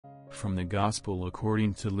From the Gospel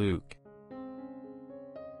according to Luke.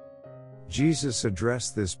 Jesus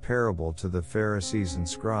addressed this parable to the Pharisees and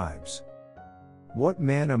scribes. What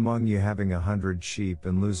man among you having 100 sheep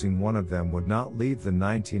and losing one of them would not leave the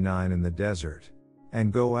 99 in the desert,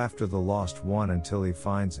 and go after the lost one until he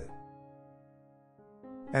finds it?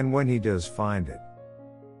 And when he does find it,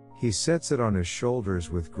 he sets it on his shoulders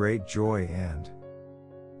with great joy and,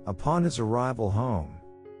 upon his arrival home,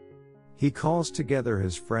 he calls together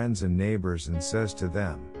his friends and neighbors and says to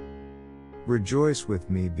them, "Rejoice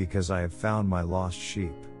with me because I have found my lost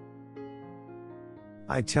sheep."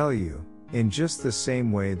 I tell you, in just the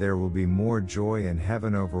same way there will be more joy in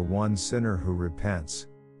heaven over one sinner who repents,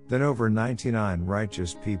 than over 99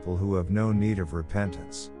 righteous people who have no need of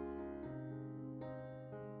repentance.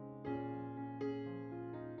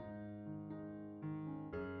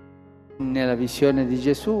 Nella visione di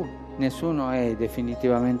Gesù nessuno è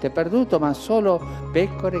definitivamente perduto, ma solo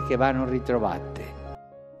pecore che vanno ritrovate.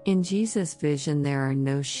 In Jesus' vision there are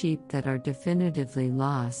no sheep that are definitively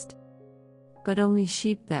lost, but only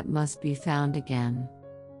sheep that must be found again.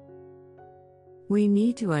 We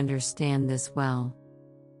need to understand this well.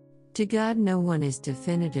 To God no one is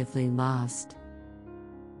definitively lost.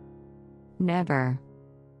 Never.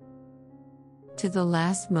 To the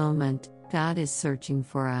last moment, God is searching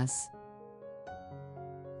for us.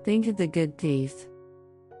 Think of the good thief.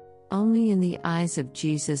 Only in the eyes of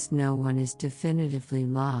Jesus no one is definitively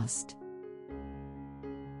lost.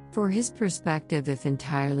 For his perspective, if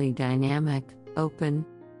entirely dynamic, open,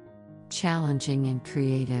 challenging and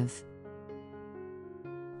creative,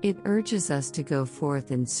 it urges us to go forth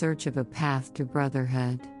in search of a path to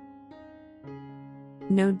brotherhood.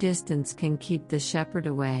 No distance can keep the shepherd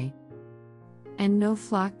away, and no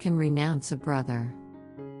flock can renounce a brother.